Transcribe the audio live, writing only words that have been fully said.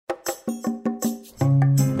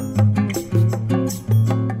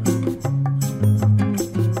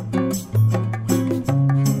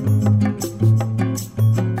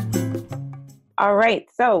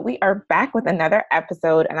So we are back with another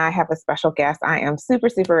episode, and I have a special guest. I am super,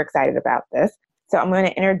 super excited about this. So I'm going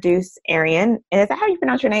to introduce Ariane. And is that how you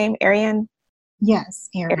pronounce your name, Ariane? Yes,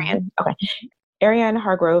 Ariane. Ariane. Okay. Ariane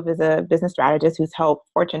Hargrove is a business strategist who's helped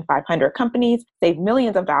Fortune 500 companies save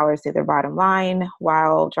millions of dollars to their bottom line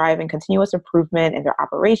while driving continuous improvement in their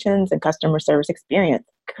operations and customer service experience.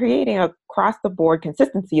 Creating across-the-board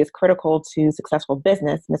consistency is critical to successful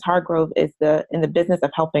business. Ms. Hargrove is in the business of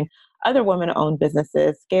helping other women-owned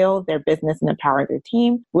businesses scale their business and empower their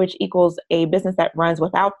team, which equals a business that runs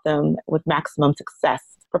without them with maximum success.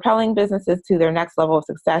 Propelling businesses to their next level of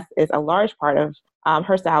success is a large part of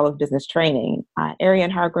her style of business training.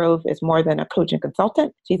 Ariane Hargrove is more than a coach and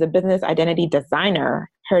consultant. She's a business identity designer.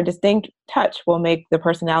 Her distinct touch will make the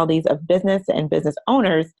personalities of business and business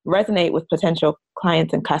owners resonate with potential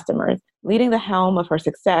clients and customers. Leading the helm of her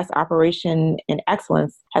success, operation, and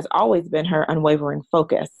excellence has always been her unwavering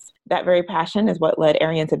focus. That very passion is what led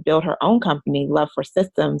Ariane to build her own company, Love for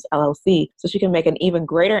Systems, LLC, so she can make an even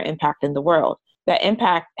greater impact in the world. That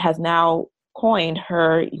impact has now coined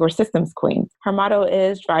her Your Systems Queen. Her motto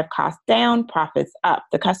is drive costs down, profits up.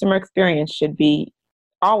 The customer experience should be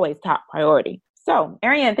always top priority. So,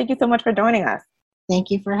 Ariane, thank you so much for joining us. Thank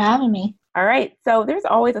you for having me. All right. So there's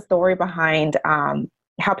always a story behind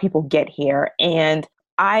how people get here. And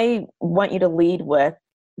I want you to lead with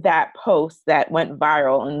that post that went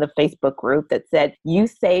viral in the Facebook group that said, you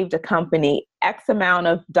saved a company X amount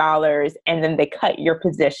of dollars, and then they cut your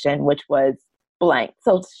position, which was blank.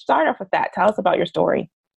 So start off with that. Tell us about your story.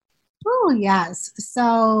 Oh, yes.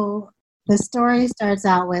 So the story starts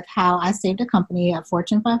out with how I saved a company, a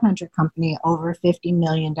Fortune 500 company, over $50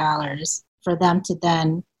 million for them to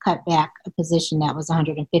then cut back a position that was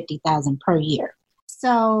 $150,000 per year.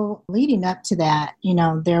 So leading up to that,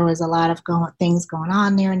 there was a lot of things going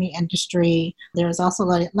on there in the industry. There was also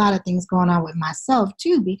a lot of things going on with myself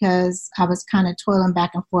too, because I was kind of toiling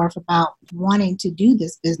back and forth about wanting to do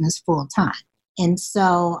this business full time. And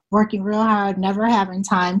so working real hard, never having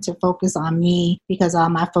time to focus on me because all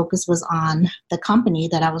my focus was on the company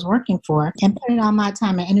that I was working for and putting all my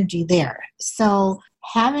time and energy there. So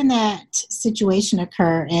having that situation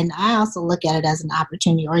occur, and I also look at it as an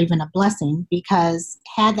opportunity or even a blessing, because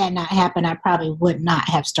had that not happened, I probably would not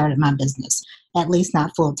have started my business, at least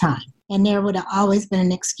not full time. And there would have always been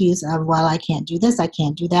an excuse of, well, I can't do this, I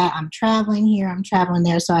can't do that. I'm traveling here, I'm traveling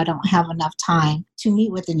there, so I don't have enough time to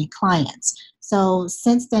meet with any clients. So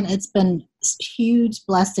since then, it's been a huge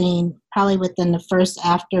blessing, probably within the first,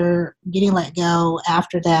 after getting let go,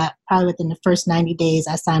 after that, probably within the first 90 days,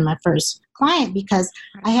 I signed my first client because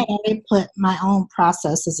I had already put my own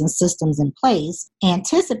processes and systems in place,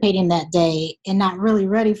 anticipating that day and not really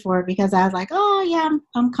ready for it because I was like, oh yeah,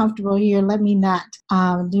 I'm comfortable here. Let me not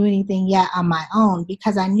do anything yet on my own,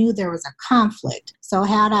 because I knew there was a conflict. So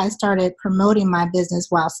had I started promoting my business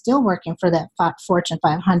while still working for that Fortune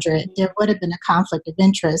 500, there would have been a conflict of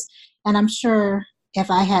interest. And I'm sure if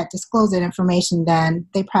I had disclosed that information, then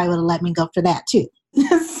they probably would have let me go for that too.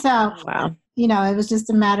 So, wow. It was just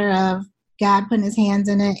a matter of God putting his hands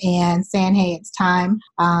in it and saying, hey, it's time.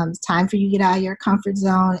 It's time for you to get out of your comfort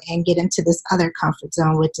zone and get into this other comfort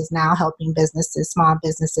zone, which is now helping businesses, small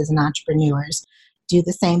businesses and entrepreneurs do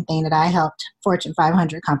the same thing that I helped Fortune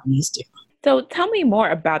 500 companies do. So tell me more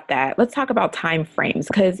about that. Let's talk about time frames,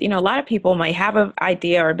 because, a lot of people might have an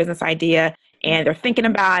idea or a business idea and they're thinking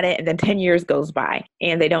about it, and then 10 years goes by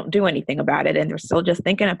and they don't do anything about it and they're still just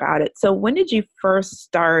thinking about it. So when did you first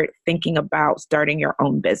start thinking about starting your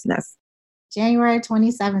own business? January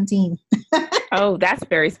 2017. Oh, that's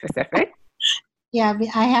very specific. Yeah,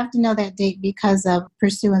 I have to know that date because of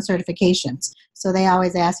pursuing certifications. So they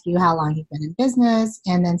always ask you how long you've been in business,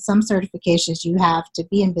 and then some certifications you have to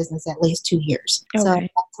be in business at least 2 years. Okay. So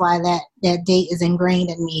that's why that date is ingrained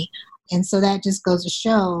in me. And so that just goes to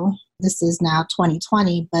show, this is now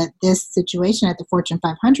 2020, but this situation at the Fortune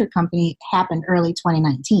 500 company happened early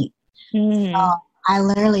 2019. So I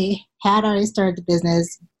literally had already started the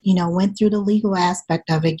business, went through the legal aspect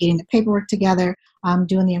of it, getting the paperwork together,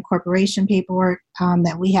 doing the incorporation paperwork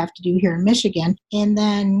that we have to do here in Michigan. And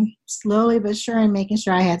then slowly but surely making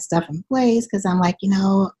sure I had stuff in place, because I'm like,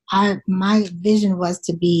 my vision was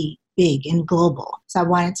to be big and global. So I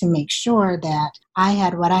wanted to make sure that I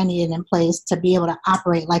had what I needed in place to be able to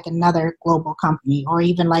operate like another global company or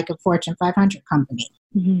even like a Fortune 500 company.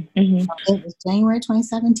 Mm-hmm. Mm-hmm. So it was January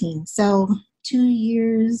 2017. So 2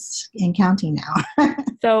 years and counting now.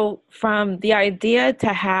 So from the idea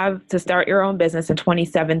to start your own business in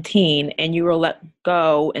 2017, and you were let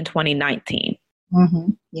go in 2019. Mm-hmm.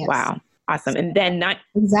 Yes. Wow. Awesome. And then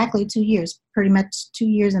exactly 2 years, pretty much 2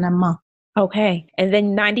 years and a month. Okay. And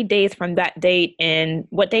then 90 days from that date, in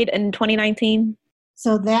what date in 2019?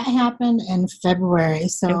 So that happened in February. In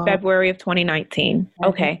So February of 2019.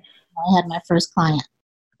 Okay. I had my first client.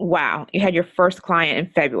 Wow. You had your first client in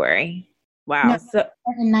February. No, Wow. So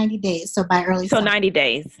in 90 days. So by early so summer. 90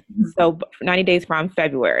 days. Mhm. So 90 days from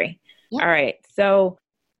February. Yep. All right. So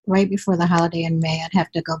Right before the holiday in May, I'd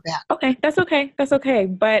have to go back. okay, that's okay. That's okay.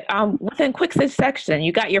 But within quick succession,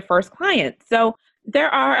 you got your first client. So there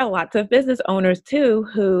are a lots of business owners too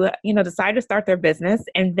who, decide to start their business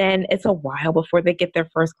and then it's a while before they get their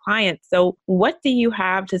first client. So what do you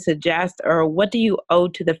have to suggest, or what do you owe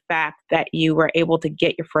to the fact that you were able to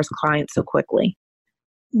get your first client so quickly?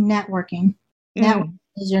 Networking. Networking Mm,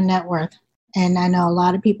 is your net worth. And I know a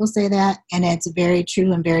lot of people say that, and it's very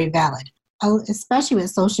true and very valid. Oh, especially with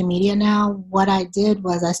social media now, what I did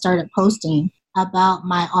was I started posting about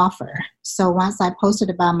my offer. So once I posted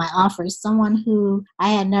about my offer, someone who I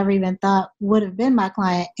had never even thought would have been my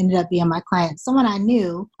client ended up being my client. Someone I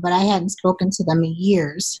knew, but I hadn't spoken to them in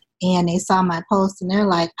years. And they saw my post and they're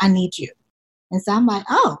like, I need you. And so I'm like,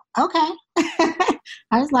 oh, okay.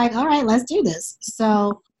 I was like, all right, let's do this.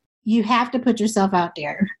 So you have to put yourself out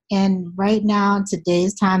there. And right now, in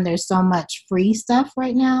today's time, there's so much free stuff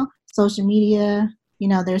right now. Social media,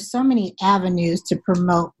 there's so many avenues to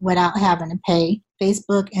promote without having to pay.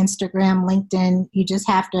 Facebook, Instagram, LinkedIn, you just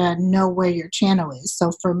have to know where your channel is.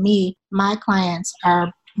 So for me, my clients are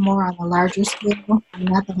more on a larger scale.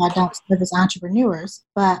 Not that I don't service entrepreneurs,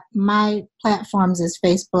 but my platforms is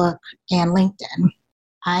Facebook and LinkedIn.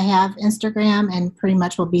 I have Instagram and pretty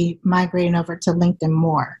much will be migrating over to LinkedIn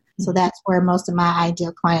more. So that's where most of my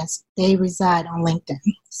ideal clients, they reside on LinkedIn.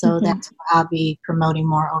 So that's where I'll be promoting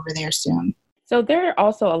more over there soon. So there are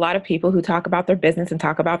also a lot of people who talk about their business and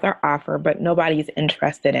talk about their offer, but nobody's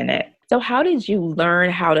interested in it. So how did you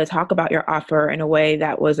learn how to talk about your offer in a way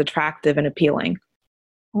that was attractive and appealing?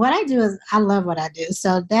 What I do is I love what I do.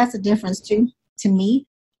 So that's a difference too, to me.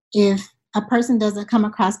 If a person doesn't come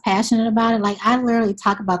across passionate about it, like I literally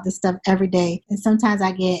talk about this stuff every day. And sometimes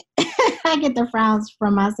I get I get the frowns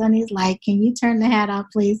from my son. He's like, can you turn the hat off,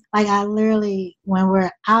 please? Like I literally, when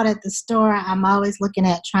we're out at the store, I'm always looking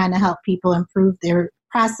at trying to help people improve their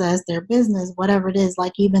process, their business, whatever it is.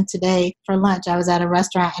 Like even today for lunch, I was at a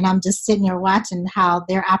restaurant and I'm just sitting here watching how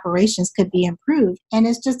their operations could be improved. And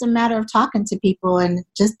it's just a matter of talking to people. And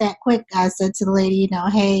just that quick, I said to the lady,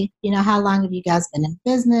 hey, how long have you guys been in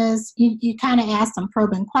business? You kind of ask some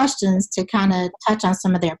probing questions to kind of touch on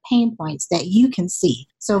some of their pain points that you can see.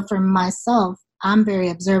 So for myself, I'm very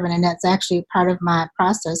observant, and that's actually part of my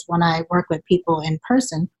process when I work with people in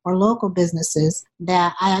person or local businesses,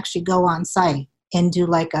 that I actually go on site and do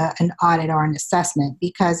like an audit or an assessment,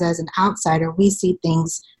 because as an outsider, we see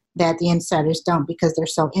things that the insiders don't because they're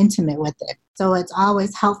so intimate with it. So it's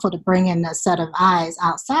always helpful to bring in a set of eyes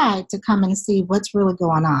outside to come and see what's really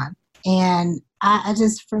going on. And I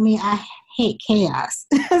just, for me, I hate chaos.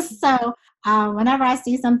 So whenever I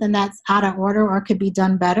see something that's out of order or could be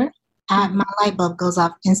done better, my light bulb goes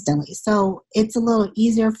off instantly. So it's a little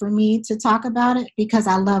easier for me to talk about it because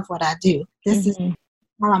I love what I do. This is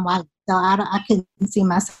how I'm wired. So I couldn't see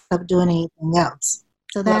myself doing anything else.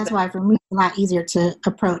 So that's why for me it's a lot easier to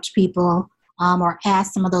approach people or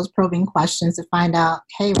ask some of those probing questions to find out,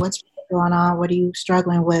 hey, what's going on? What are you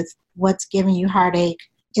struggling with? What's giving you heartache?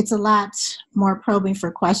 It's a lot more probing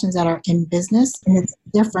for questions that are in business, and it's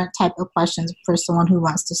a different type of questions for someone who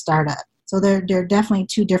wants to start up. So there are definitely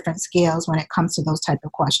two different scales when it comes to those type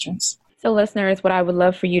of questions. So listeners, what I would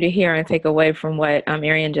love for you to hear and take away from what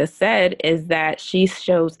Arian just said is that she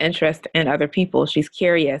shows interest in other people. She's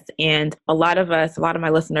curious. And a lot of my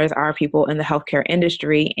listeners are people in the healthcare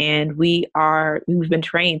industry, and we've been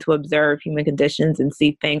trained to observe human conditions and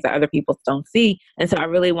see things that other people don't see. And so I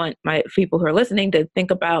really want my people who are listening to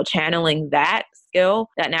think about channeling that skill,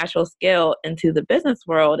 that natural skill, into the business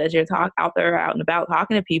world as you're out and about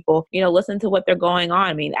talking to people. Listen to what they're going on.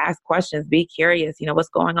 I mean, ask questions, be curious, what's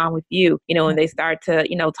going on with you. When they start to,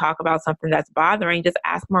 talk about something that's bothering, just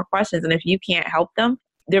ask more questions. And if you can't help them,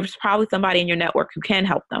 there's probably somebody in your network who can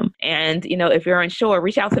help them. And, if you're unsure,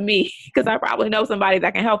 reach out to me because I probably know somebody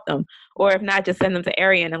that can help them. Or if not, just send them to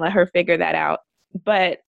Arian and let her figure that out.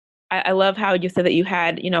 But I love how you said that you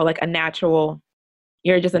had, like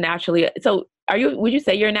you're just a naturally, so would you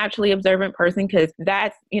say you're a naturally observant person? Because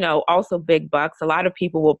that's, also big bucks. A lot of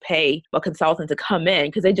people will pay a consultant to come in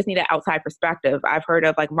because they just need an outside perspective. I've heard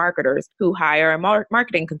of like marketers who hire a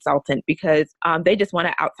marketing consultant because they just want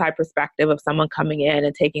an outside perspective of someone coming in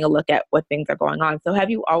and taking a look at what things are going on. So have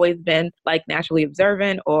you always been like naturally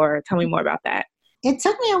observant, or tell me more about that? it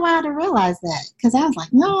took me a while to realize that because I was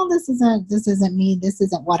like, no, this isn't me. This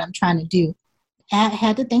isn't what I'm trying to do. I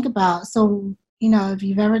had to think about, so, if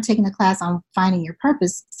you've ever taken a class on finding your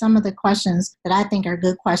purpose, some of the questions that I think are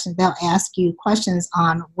good questions, they'll ask you questions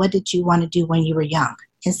on what did you want to do when you were young?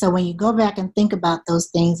 And so when you go back and think about those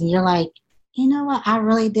things and you're like, you know what, I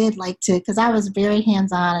really did like to, because I was very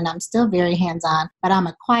hands-on and I'm still very hands-on, but I'm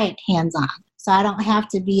a quiet hands-on. So I don't have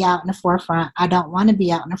to be out in the forefront. I don't want to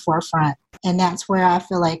be out in the forefront. And that's where I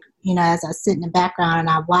feel like, as I sit in the background and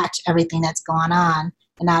I watch everything that's going on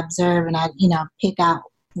and I observe and I, pick out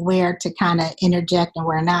where to kind of interject and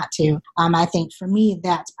where not to. I think for me,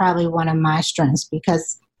 that's probably one of my strengths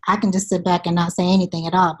because I can just sit back and not say anything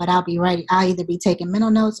at all, but I'll be ready. I'll either be taking mental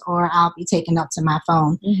notes or I'll be taking notes in my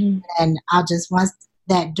phone. Mm-hmm. And I'll just, once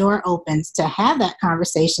that door opens to have that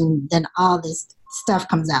conversation, then all this stuff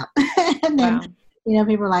comes out. And then,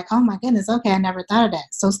 people are like, oh my goodness, okay, I never thought of that.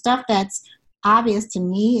 So stuff that's obvious to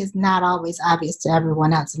me is not always obvious to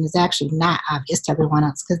everyone else. And it's actually not obvious to everyone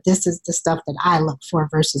else because this is the stuff that I look for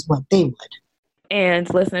versus what they would.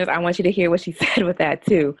 And listeners, I want you to hear what she said with that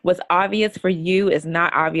too. What's obvious for you is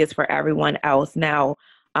not obvious for everyone else. Now,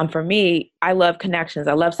 for me, I love connections.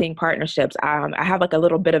 I love seeing partnerships. I have like a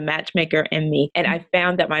little bit of matchmaker in me. And I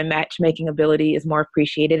found that my matchmaking ability is more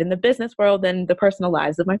appreciated in the business world than the personal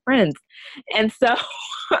lives of my friends. And so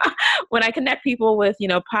when I connect people with,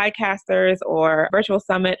 podcasters or virtual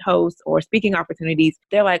summit hosts or speaking opportunities,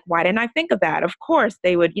 they're like, why didn't I think of that? Of course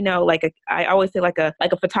they would, I always say like a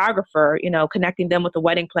photographer, connecting them with a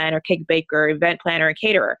wedding planner, cake baker, event planner, and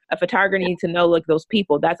caterer. A photographer needs to know like those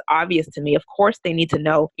people. That's obvious to me. Of course they need to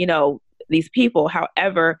know, these people.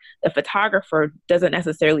 However, the photographer doesn't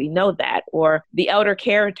necessarily know that. Or the elder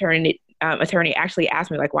care attorney actually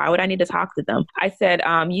asked me, like, why would I need to talk to them? I said,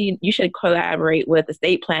 you should collaborate with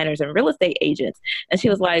estate planners and real estate agents. And she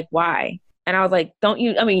was like, why? And I was like,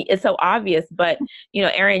 it's so obvious, but,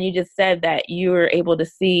 Erin, you just said that you were able to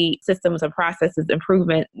see systems and processes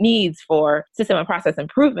improvement needs for system and process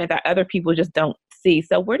improvement that other people just don't see.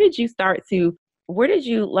 So where did you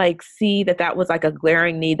see that was like a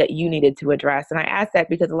glaring need that you needed to address? And I ask that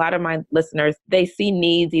because a lot of my listeners, they see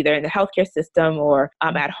needs either in the healthcare system or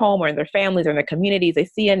at home or in their families or in their communities. They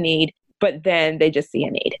see a need, but then they just see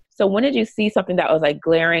a need. So when did you see something that was like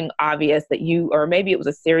glaring obvious that or maybe it was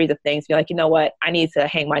a series of things, you're like, you know what, I need to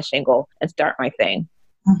hang my shingle and start my thing?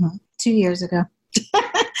 2 years ago. Okay.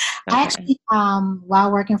 I actually,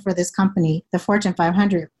 while working for this company, the Fortune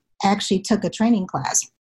 500, actually took a training class.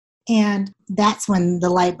 And that's when the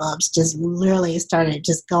light bulbs just literally started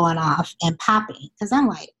just going off and popping. Because I'm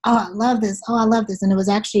like, oh, I love this. Oh, I love this. And it was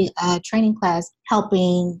actually a training class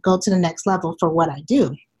helping go to the next level for what I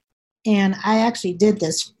do. And I actually did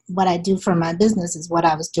this. What I do for my business is what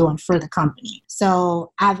I was doing for the company.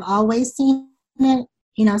 So I've always seen it,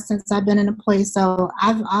 since I've been in a place. So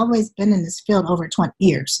I've always been in this field over 20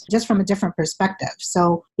 years, just from a different perspective.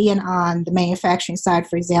 So being on the manufacturing side,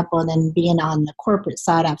 for example, and then being on the corporate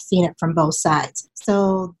side, I've seen it from both sides.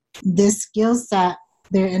 So this skill set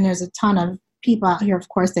there's a ton of people out here, of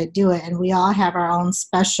course, that do it. And we all have our own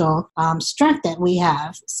special strength that we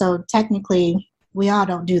have. So technically, we all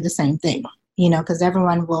don't do the same thing. Because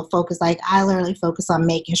everyone will focus, like I literally focus on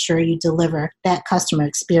making sure you deliver that customer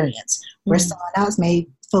experience, where someone else may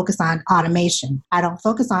focus on automation. I don't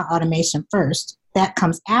focus on automation first. That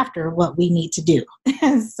comes after what we need to do.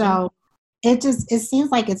 So it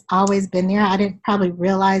seems like it's always been there. I didn't probably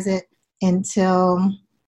realize it until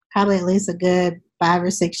probably at least a good 5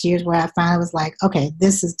 or 6 years where I finally was like, okay,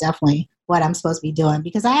 this is definitely what I'm supposed to be doing,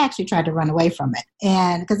 because I actually tried to run away from it.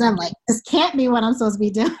 And because I'm like, this can't be what I'm supposed to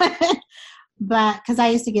be doing. But because I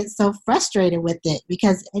used to get so frustrated with it,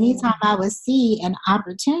 because anytime I would see an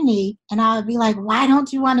opportunity and I would be like, why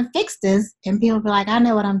don't you want to fix this? And people would be like, I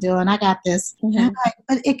know what I'm doing. I got this. Mm-hmm. And I'm like,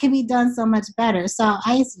 but it can be done so much better. So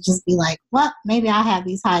I used to just be like, well, maybe I have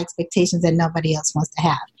these high expectations that nobody else wants to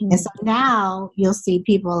have. Mm-hmm. And so now you'll see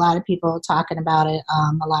a lot of people talking about it.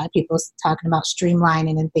 A lot of people talking about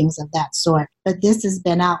streamlining and things of that sort. But this has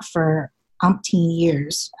been out for umpteen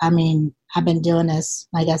years. I mean, I've been doing this,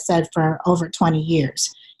 like I said, for over 20 years.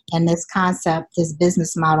 And this concept, this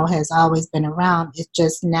business model has always been around. It's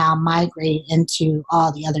just now migrated into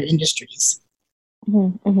all the other industries.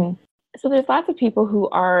 Mm-hmm, mm-hmm. So there's lots of people who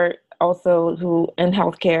in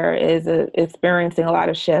healthcare is experiencing a lot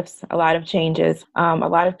of shifts, a lot of changes. A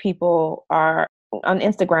lot of people are on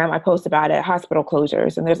Instagram, I post about it, hospital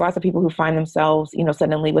closures. And there's lots of people who find themselves,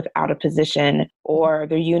 suddenly without a position, or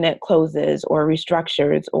their unit closes or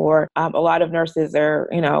restructures, or a lot of nurses are,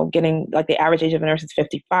 getting, like, the average age of a nurse is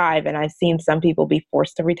 55. And I've seen some people be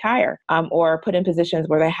forced to retire or put in positions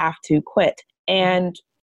where they have to quit. And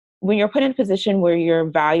when you're put in a position where your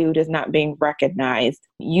value is not being recognized,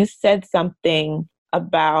 you said something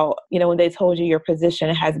about, when they told you your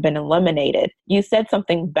position has been eliminated, you said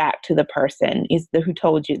something back to the person who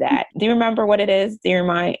told you that. Do you remember what it is? Do you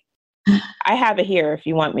remind? I have it here if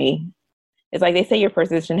you want me. It's like they say your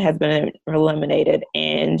position has been eliminated,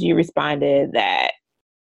 and you responded that.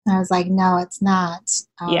 I was like, no, it's not.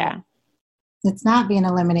 Yeah. It's not being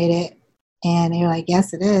eliminated. And they were like,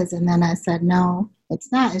 yes, it is. And then I said, no,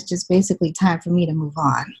 it's not. It's just basically time for me to move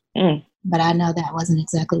on. But I know that wasn't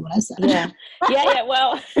exactly what I said. Yeah.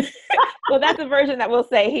 Well, that's a version that we'll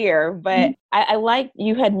say here. But I like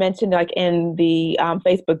you had mentioned, like in the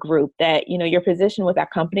Facebook group, that your position with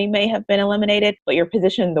that company may have been eliminated, but your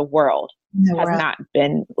position in the world has not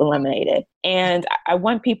been eliminated. And I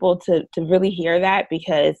want people to really hear that,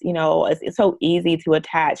 because it's so easy to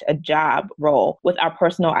attach a job role with our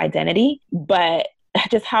personal identity, but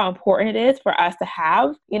just how important it is for us to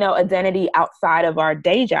have, identity outside of our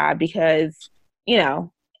day job, because,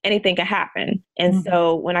 anything can happen. And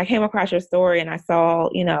so when I came across your story and I saw,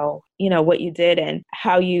 what you did and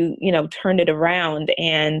how you, turned it around,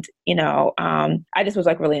 and, I just was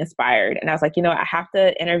like really inspired. And I was like, I have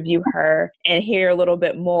to interview her and hear a little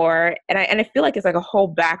bit more. And I feel like it's like a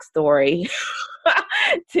whole backstory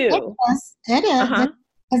too. It is. Uh-huh.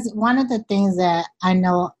 Because one of the things that I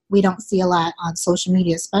know we don't see a lot on social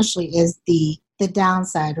media, especially, is the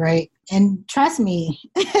downside, right? And trust me,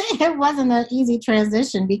 it wasn't an easy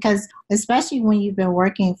transition, because especially when you've been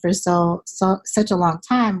working for such a long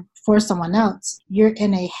time for someone else, you're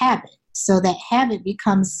in a habit. So that habit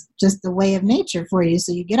becomes just the way of nature for you.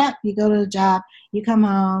 So you get up, you go to the job, you come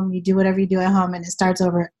home, you do whatever you do at home, and it starts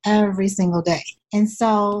over every single day. And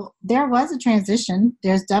so there was a transition.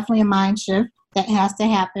 There's definitely a mind shift that has to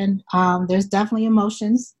happen. There's definitely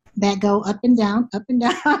emotions that go up and down, up and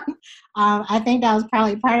down. I think that was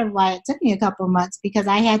probably part of why it took me a couple of months, because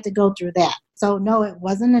I had to go through that. So no, it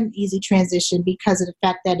wasn't an easy transition because of the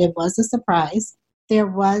fact that it was a surprise. There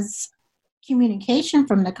was communication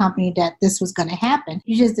from the company that this was going to happen.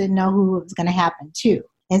 You just didn't know who it was going to happen to.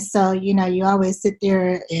 And so, you always sit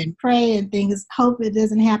there and pray and things, hope it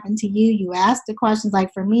doesn't happen to you. You ask the questions.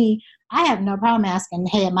 Like for me, I have no problem asking,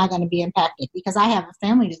 hey, am I going to be impacted? Because I have a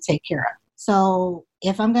family to take care of. So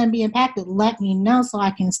if I'm going to be impacted, let me know so I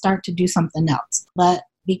can start to do something else. But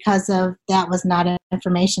because of that was not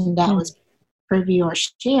information that was privy or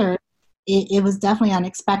shared, it was definitely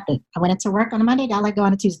unexpected. I went into work on a Monday, got let go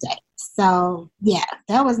on a Tuesday. So yeah,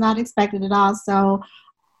 that was not expected at all. So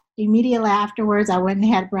immediately afterwards, I went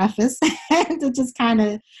and had breakfast to just kind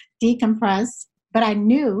of decompress. But I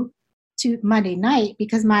knew to Monday night,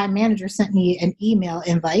 because my manager sent me an email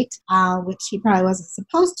invite, which he probably wasn't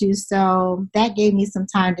supposed to. So that gave me some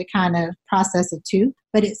time to kind of process it too.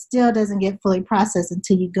 But it still doesn't get fully processed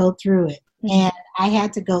until you go through it. And I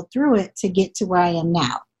had to go through it to get to where I am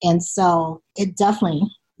now. And so it definitely,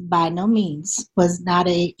 by no means, was not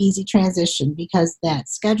an easy transition, because that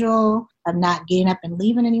schedule of not getting up and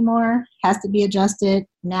leaving anymore has to be adjusted.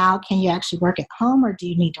 Now, can you actually work at home, or do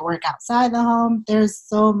you need to work outside the home? There's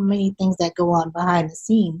so many things that go on behind the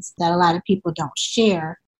scenes that a lot of people don't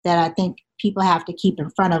share, that I think people have to keep in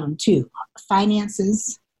front of them too.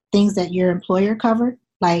 Finances, things that your employer covered,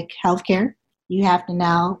 like healthcare. You have to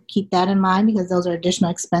now keep that in mind, because those are additional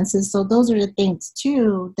expenses. So those are the things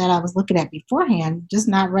too that I was looking at beforehand, just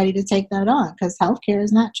not ready to take that on, because healthcare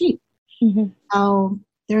is not cheap. So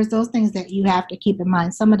there's those things that you have to keep in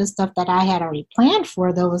mind. Some of the stuff that I had already planned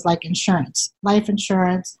for, though, was like insurance, life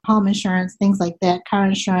insurance, home insurance, things like that, car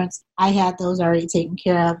insurance. I had those already taken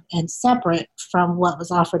care of and separate from what was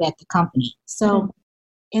offered at the company. So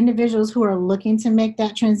individuals who are looking to make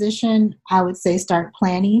that transition, I would say start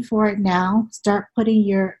planning for it now. Start putting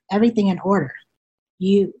your everything in order.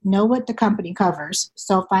 You know what the company covers,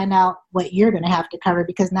 so find out what you're going to have to cover,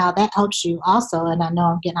 because now that helps you also, and I know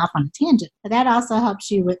I'm getting off on a tangent, but that also helps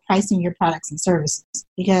you with pricing your products and services,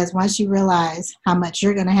 because once you realize how much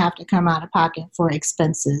you're going to have to come out of pocket for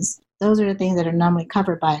expenses, those are the things that are normally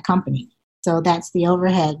covered by a company. So that's the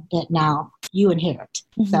overhead that now you inherit.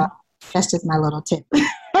 So that's just my little tip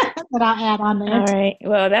that I'll add on there. All right.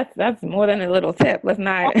 Well, that's more than a little tip. Let's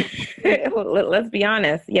not, let's be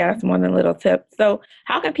honest. Yeah, it's more than a little tip. So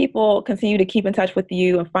how can people continue to keep in touch with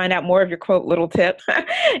you and find out more of your quote little tip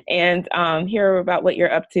and hear about what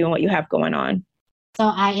you're up to and what you have going on? So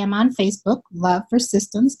I am on Facebook, Love for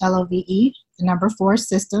Systems, LOVE. The number 4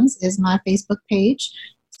 Systems is my Facebook page.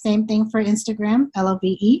 Same thing for Instagram,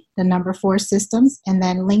 LOVE, the number 4 Systems. And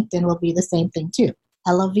then LinkedIn will be the same thing too.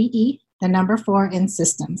 LOVE, the number 4 in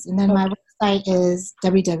systems. And then my website is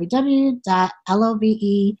www.love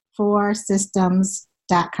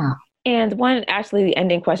 4systems.com. And one actually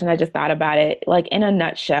ending question, I just thought about it, like in a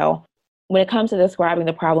nutshell, when it comes to describing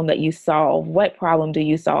the problem that you solve, what problem do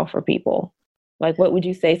you solve for people? Like, what would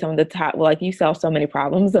you say some of the top, well, like you solve so many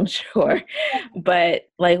problems, I'm sure, but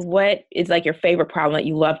like, what is like your favorite problem that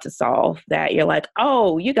you love to solve that you're like,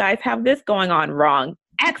 oh, you guys have this going on wrong.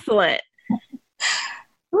 Excellent.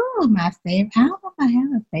 Ooh, my favorite. I don't know if I have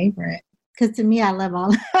a favorite. Because to me, I love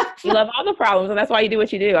all. You love all the problems, and that's why you do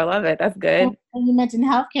what you do. I love it. That's good. When you mentioned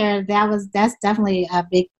healthcare, that's definitely a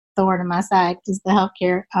big thorn in my side, is the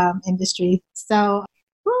healthcare industry. So,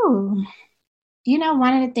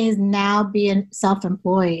 one of the things now being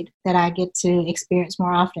self-employed that I get to experience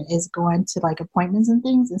more often is going to like appointments and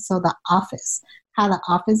things. And so how the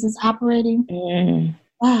office is operating.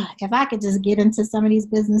 If I could just get into some of these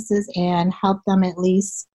businesses and help them at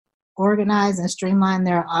least organize and streamline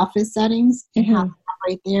their office settings and how to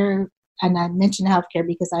operate there. And I mentioned healthcare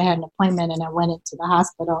because I had an appointment and I went into the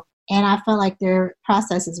hospital and I felt like their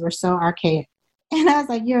processes were so archaic. And I was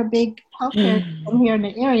like, you're a big healthcare here in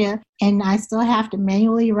the area, and I still have to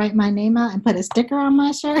manually write my name out and put a sticker on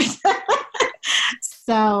my shirt.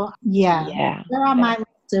 So they're on my list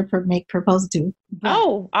to make proposal to.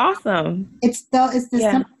 Oh, awesome! It's the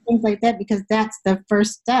simple things like that, because that's the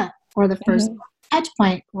first step or the first touch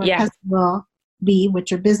point where a customer will be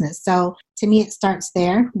with your business. So to me, it starts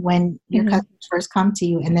there when your customers first come to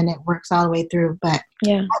you, and then it works all the way through. But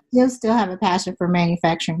I do still have a passion for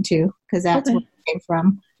manufacturing too, because that's where it came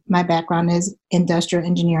from. My background is industrial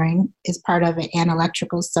engineering, is part of it, and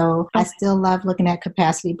electrical. So I still love looking at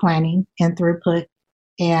capacity planning and throughput,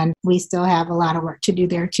 and we still have a lot of work to do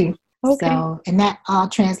there too. So, and that all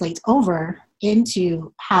translates over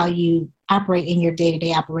into how you operate in your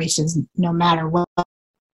day-to-day operations, no matter what.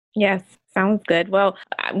 Yes, sounds good. Well,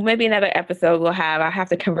 maybe another episode I'll have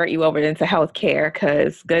to convert you over into healthcare,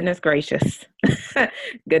 because goodness gracious.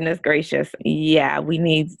 Goodness gracious. Yeah, we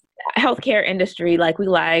need healthcare industry.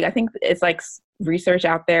 I think it's like research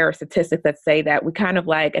out there or statistics that say that we kind of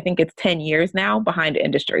I think it's 10 years now behind the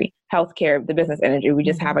industry, healthcare, the business industry. We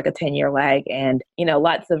just have like a 10-year lag, and,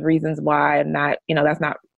 lots of reasons why I'm not,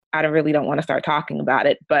 I really don't want to start talking about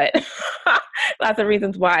it, but lots of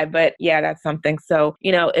reasons why. But yeah, that's something. So,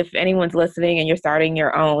 if anyone's listening and you're starting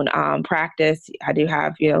your own practice, I do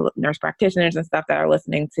have, nurse practitioners and stuff that are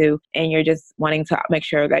listening to, and you're just wanting to make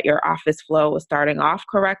sure that your office flow is starting off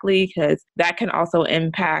correctly, because that can also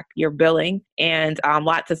impact your billing and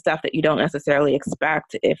lots of stuff that you don't necessarily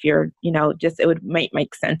expect. If you're, it would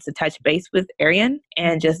make sense to touch base with Arian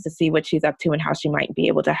and just to see what she's up to and how she might be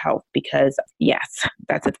able to help, because yes,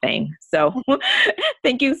 that's a thing. So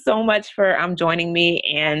thank you so much for joining me,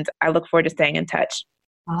 and I look forward to staying in touch.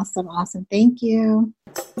 Awesome. Thank you.